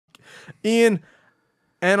Ian,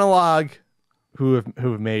 Analog, who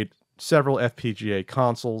have made several FPGA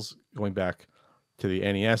consoles going back to the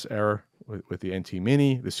NES era with the NT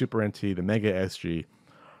Mini, the Super NT, the Mega SG.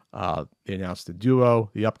 They announced the Duo,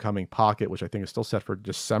 the upcoming Pocket, which I think is still set for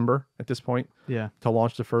December at this point. Yeah. To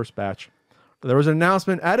launch the first batch. But there was an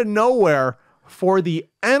announcement out of nowhere for the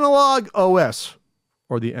Analogue OS,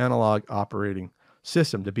 or the Analog Operating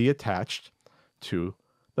System, to be attached to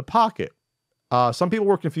the Pocket. Some people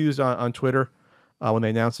were confused on Twitter when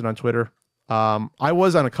they announced it on Twitter. I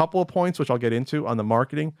was on a couple of points, which I'll get into on the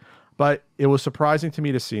marketing, but it was surprising to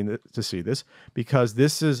me to see this, because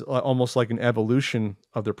this is almost like an evolution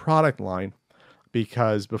of their product line.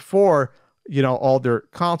 Because before, all their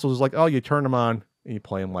consoles is like, oh, you turn them on and you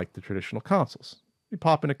play them like the traditional consoles. You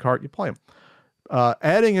pop in a cart, you play them.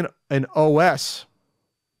 Adding an OS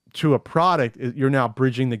to a product, you're now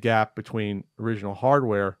bridging the gap between original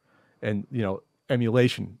hardware and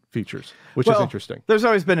emulation features, which is interesting. There's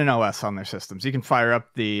always been an OS on their systems. You can fire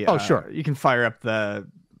up the sure. You can fire up the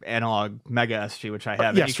Analog Mega SG, which I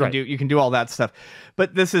have. Yes, you can do all that stuff.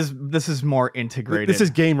 But this is more integrated. This is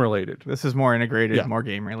game related. This is more integrated, more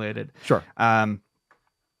game related. Sure. And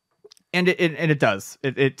it does.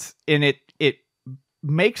 It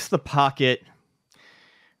makes the Pocket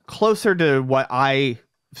closer to what I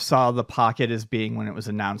saw the Pocket as being when it was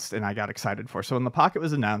announced, and I got excited for. So when the Pocket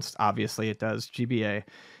was announced, obviously it does GBA,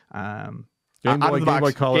 Game Boy, Game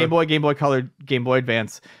Boy Color, Game Boy Color, Game Boy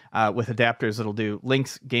Advance, with adapters that'll do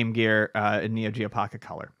Lynx, Game Gear, and Neo Geo Pocket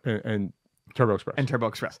Color, and Turbo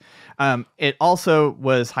Express. It also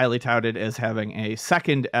was highly touted as having a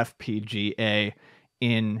second FPGA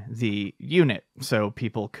in the unit, so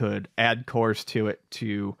people could add cores to it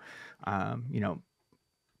to,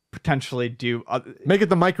 potentially do make it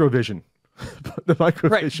the Microvision, the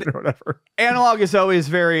Microvision or whatever. Analog is always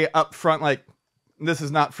very upfront, like this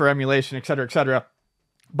is not for emulation, etc., etc.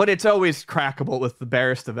 But it's always crackable with the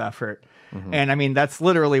barest of effort. And I mean, that's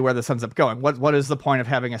literally where this ends up going. What is the point of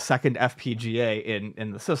having a second FPGA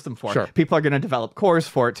in the system for? Sure. People are going to develop cores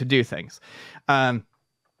for it to do things.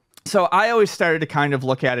 So I always started to kind of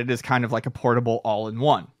look at it as kind of like a portable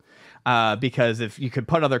all-in-one. Because if you could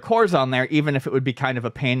put other cores on there, even if it would be kind of a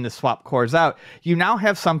pain to swap cores out, you now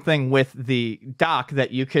have something with the dock that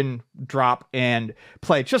you can drop and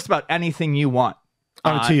play just about anything you want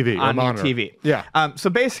on a TV, on your TV. Yeah. So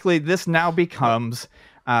basically, this now becomes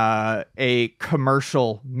a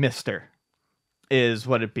commercial Mister, is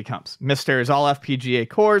what it becomes. Mister is all FPGA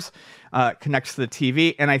cores, connects to the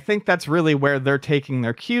TV, and I think that's really where they're taking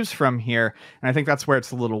their cues from here. And I think that's where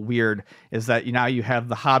it's a little weird, is that now you have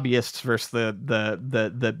the hobbyists versus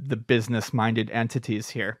the business-minded entities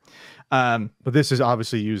here. But this is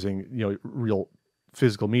obviously using real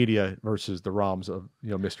physical media versus the ROMs of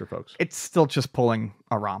Mister folks. It's still just pulling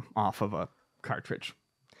a ROM off of a cartridge.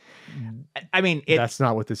 I mean, that's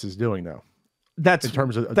not what this is doing, though.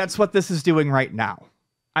 That's what this is doing right now.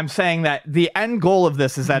 I'm saying that the end goal of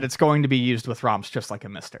this is that it's going to be used with ROMs just like a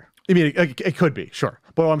Mister. I mean, it could be, sure.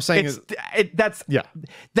 But what I'm saying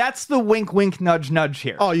that's the wink, wink, nudge, nudge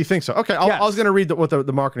here. Oh, you think so? Okay, I was going to read what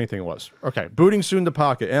the marketing thing was. Okay, booting soon to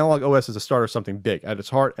Pocket. Analog OS is the start of something big. At its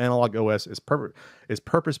heart, Analog OS is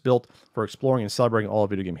purpose-built for exploring and celebrating all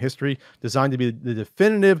of video game history, designed to be the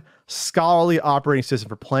definitive scholarly operating system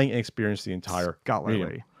for playing and experiencing the entire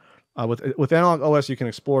medium. With Analog OS, you can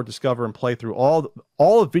explore, discover, and play through all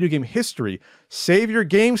of video game history. Save your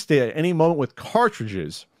game state at any moment with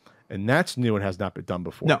cartridges, and that's new and has not been done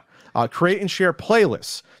before. No. Create and share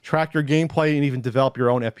playlists, track your gameplay, and even develop your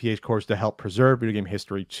own FPGA cores to help preserve video game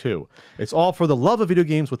history too. It's all for the love of video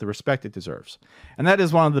games with the respect it deserves. And that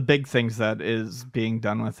is one of the big things that is being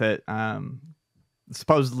done with it.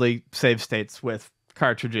 Supposedly save states with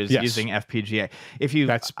cartridges using FPGA.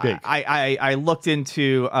 That's big. I looked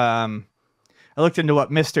into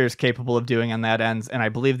what Mister is capable of doing on that end, and I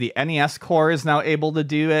believe the NES core is now able to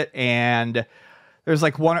do it, and there's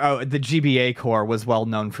like the GBA core was well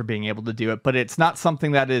known for being able to do it, but it's not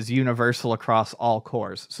something that is universal across all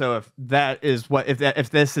cores. So if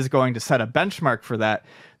this is going to set a benchmark for that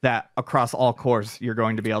across all cores you're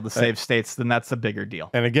going to be able to save states, then that's a bigger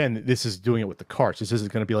deal. And again, this is doing it with the carts. This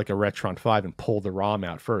isn't going to be like a Retron 5 and pull the ROM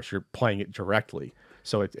out first. You're playing it directly.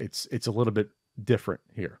 So it's a little bit different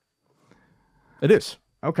here. It is.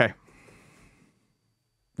 Okay.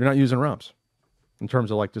 You're not using ROMs in terms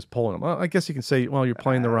of like just pulling them. Well, I guess you can say, well, you're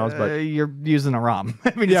playing the ROMs, but you're using a ROM.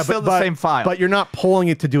 I mean, it's still the same file. But you're not pulling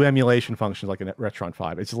it to do emulation functions like a Retron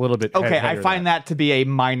 5. It's a little bit okay. I find that to be a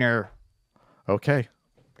minor. Okay.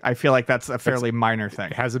 I feel like that's a fairly minor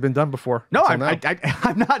thing. It hasn't been done before. No, until now.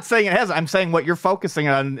 I'm not saying it hasn't. I'm saying what you're focusing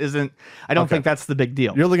on isn't. I don't think that's the big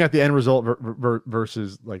deal. You're looking at the end result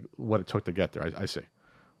versus like what it took to get there. I see,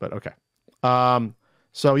 but okay.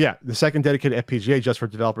 So yeah, the second dedicated FPGA just for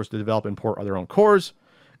developers to develop and port their own cores,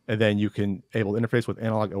 and then you can able to interface with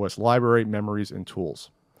Analogue OS library, memories, and tools,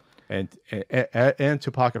 and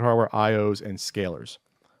to Pocket hardware, IOs, and scalers.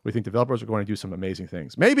 We think developers are going to do some amazing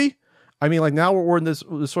things. Maybe. I mean, like now we're in this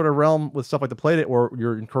sort of realm with stuff like the Playdate where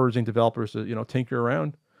you're encouraging developers to, tinker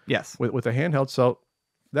around. Yes. With a handheld. So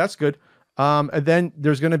that's good. And then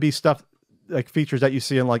there's going to be stuff like features that you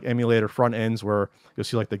see in like emulator front ends where you'll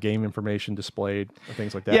see like the game information displayed and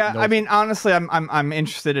things like that. Yeah. I mean, honestly, I'm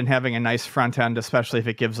interested in having a nice front end, especially if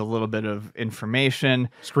it gives a little bit of information.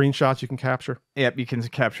 Screenshots you can capture. Yep. You can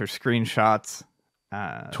capture screenshots.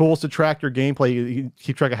 Tools to track your gameplay. You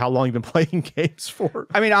keep track of how long you've been playing games for.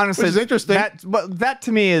 I mean, honestly, which is interesting. That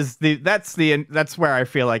to me is that's where I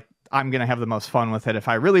feel like I'm gonna have the most fun with it. If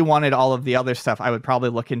I really wanted all of the other stuff, I would probably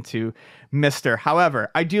look into Mister. However,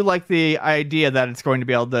 I do like the idea that it's going to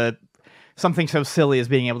be able to something so silly as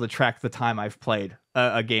being able to track the time I've played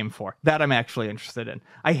a game for. That I'm actually interested in.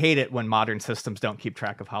 I hate it when modern systems don't keep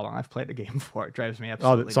track of how long I've played a game for. It drives me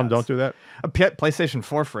absolutely nuts. Some don't do that? PlayStation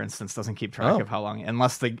 4, for instance, doesn't keep track of how long,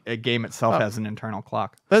 unless the game itself has an internal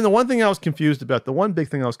clock. Then the one thing I was confused about, the one big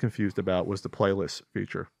thing I was confused about was the playlist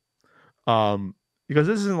feature. Because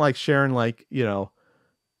this isn't like sharing like, you're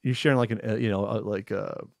sharing like an, like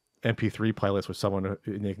a MP3 playlist with someone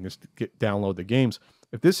and they can just download the games.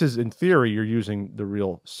 If this is in theory, you're using the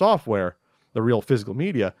real software, the real physical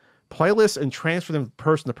media, playlists and transfer them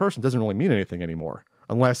person to person doesn't really mean anything anymore,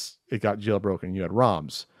 unless it got jailbroken and you had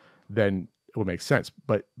ROMs, then it would make sense.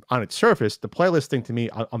 But on its surface, the playlist thing to me,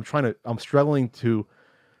 I'm struggling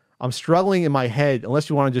in my head, unless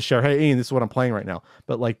you want to just share, hey, Ian, this is what I'm playing right now.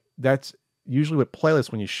 But like, that's usually with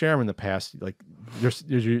playlists, when you share them in the past, like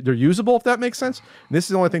they're usable, if that makes sense. And this is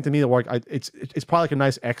the only thing to me that work. It's probably like a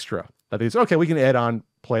nice extra. I think it's okay. We can add on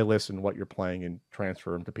playlists and what you're playing and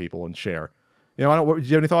transfer them to people and share. Do you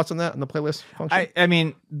have any thoughts on that, on the playlist function? I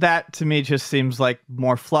mean, that to me just seems like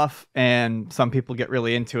more fluff, and some people get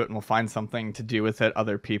really into it and will find something to do with it.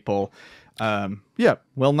 Other people,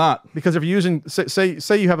 will not. Because if you're using,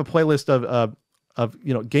 say you have a playlist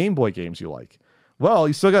of Game Boy games you like, well,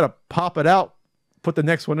 you still got to pop it out, put the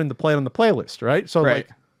next one in to play it on the playlist, right? So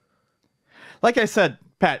like I said,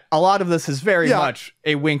 Pat, a lot of this is very much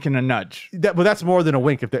a wink and a nudge. But that's more than a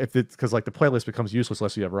wink if it's because like the playlist becomes useless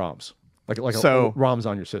unless you have ROMs. ROMs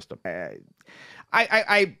on your system.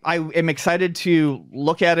 I am excited to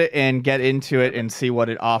look at it and get into it and see what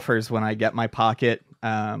it offers when I get my Pocket.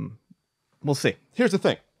 We'll see. Here's the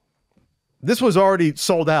thing. This was already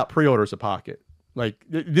sold out pre-orders of Pocket. Like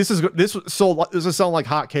this is selling like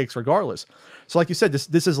hotcakes regardless. So like you said,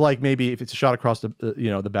 this is like maybe if it's a shot across the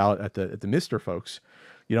the ballot at the Mister folks,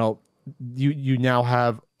 you now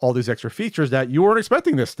have all these extra features that you weren't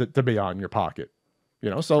expecting this to be on your Pocket.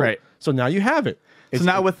 So now you have it. So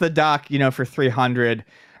now with the dock, for 300,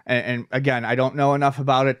 and again, I don't know enough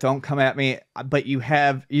about it. Don't come at me. But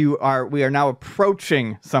we are now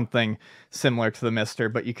approaching something similar to the Mister,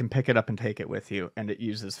 but you can pick it up and take it with you, and it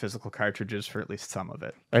uses physical cartridges for at least some of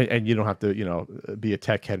it. And you don't have to, be a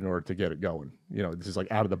tech head in order to get it going. This is like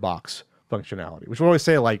out of the box functionality, which we always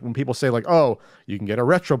say, like when people say like, oh, you can get a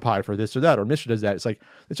RetroPie for this or that, or Mister does that. It's like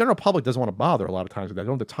the general public doesn't want to bother a lot of times with that. They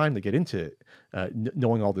don't have the time to get into it,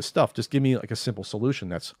 knowing all this stuff. Just give me like a simple solution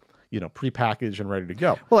that's prepackaged and ready to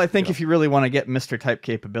go. Well, I think if you really want to get Mister type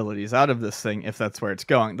capabilities out of this thing, if that's where it's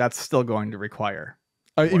going, that's still going to require.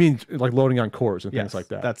 I mean, like loading on cores and things like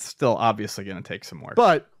that. That's still obviously going to take some work.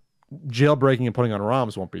 But jailbreaking and putting on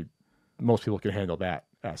ROMs won't be. Most people can handle that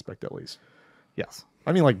aspect at least. Yes.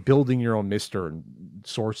 I mean, like building your own Mister and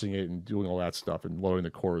sourcing it and doing all that stuff and loading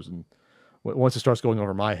the cores. And once it starts going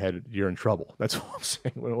over my head, you're in trouble. That's what I'm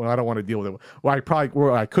saying. When I don't want to deal with it.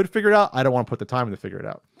 Where I could figure it out, I don't want to put the time in to figure it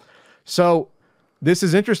out. So this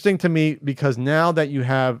is interesting to me because now that you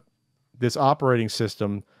have this operating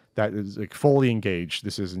system that is like fully engaged,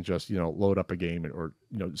 this isn't just, load up a game or,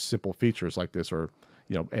 simple features like this or,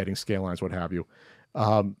 adding scale lines, what have you.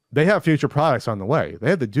 They have future products on the way. They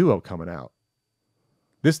have the Duo coming out.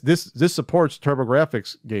 This supports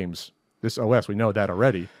TurboGrafx games. This OS, we know that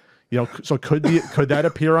already. So could that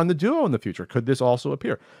appear on the Duo in the future? Could this also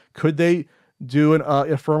appear? Could they do a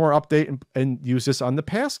firmware update and use this on the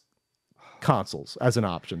past consoles as an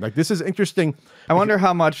option? Like this is interesting. I wonder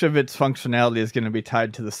how much of its functionality is going to be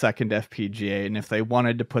tied to the second FPGA, and if they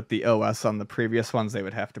wanted to put the OS on the previous ones, they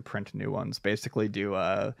would have to print new ones. Basically, do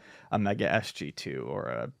a Mega SG2 or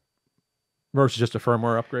a versus just a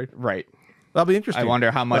firmware upgrade. Right. That'll be interesting. I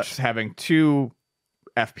wonder how much having two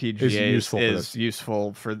FPGAs is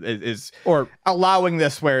useful for or allowing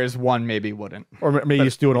this, whereas one maybe wouldn't. Or maybe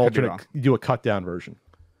just do an alternate, do a cut down version.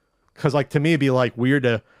 Because like to me, it'd be like weird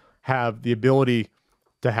to have the ability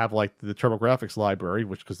to have like the TurboGrafx library,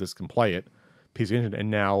 which because this can play it, PC Engine,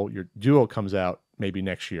 and now your Duo comes out maybe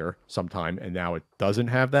next year sometime, and now it doesn't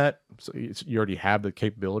have that. So you already have the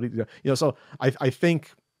capability. So I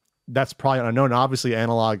think that's probably unknown. Obviously,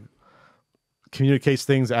 Analog communicates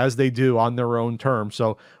things as they do on their own terms,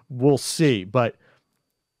 so we'll see. But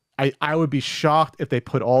I would be shocked if they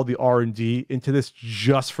put all the R&D into this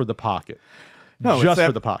just for the Pocket. No, just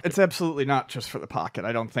for the Pocket. It's absolutely not just for the Pocket.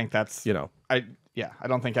 I don't think that's I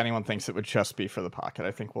don't think anyone thinks it would just be for the Pocket.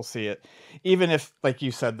 I think we'll see it, even if, like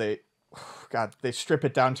you said, they strip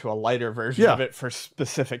it down to a lighter version of it for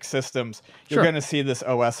specific systems. You're going to see this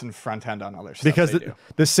OS and front end on other stuff. Because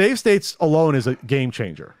the save states alone is a game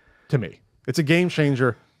changer to me. It's a game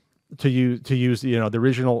changer to use the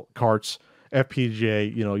original carts,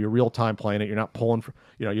 FPGA, your real time playing it. You're not pulling,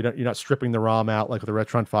 you're not stripping the ROM out like with the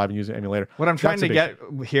Retron 5 and using an emulator. What I'm trying to get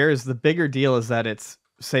here is the bigger deal is that it's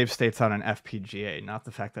save states on an FPGA, not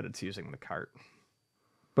the fact that it's using the cart.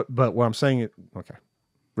 But what I'm saying, okay,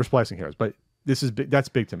 we're splicing hairs, but this is big. That's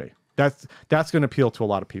big to me. That's going to appeal to a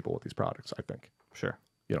lot of people with these products, I think. Sure.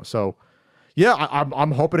 So yeah,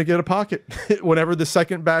 I'm hoping to get a Pocket whenever the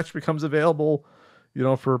second batch becomes available,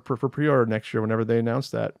 for pre-order next year, whenever they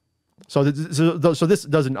announce that. So this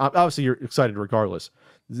doesn't, obviously you're excited regardless.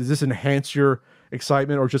 Does this enhance your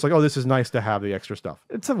excitement, or just like, oh, this is nice to have the extra stuff?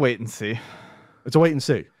 It's a wait and see. It's a wait and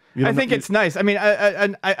see. I think it's nice. I mean,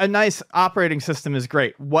 a nice operating system is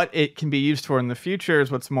great. What it can be used for in the future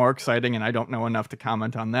is what's more exciting, and I don't know enough to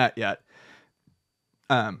comment on that yet.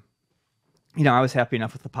 I was happy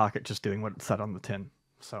enough with the Pocket just doing what it said on the tin.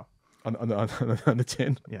 So on the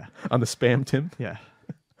tin, yeah, on the spam tin, yeah.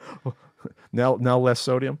 now less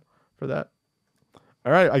sodium for that.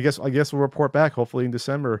 All right, I guess we'll report back. Hopefully in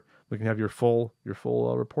December we can have your full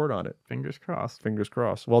report on it. Fingers crossed. Fingers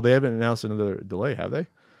crossed. Well, they haven't announced another delay, have they?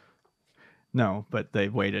 No, but they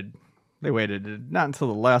waited. They waited not until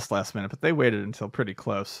the last minute, but they waited until pretty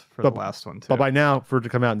close for the last one too. But by now, for it to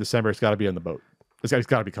come out in December, it's got to be on the boat. It's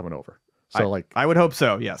got to be coming over. So I would hope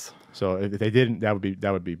so. Yes. So if they didn't, that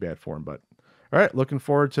would be bad for them. But all right, looking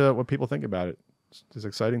forward to what people think about it. It's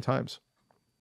exciting times.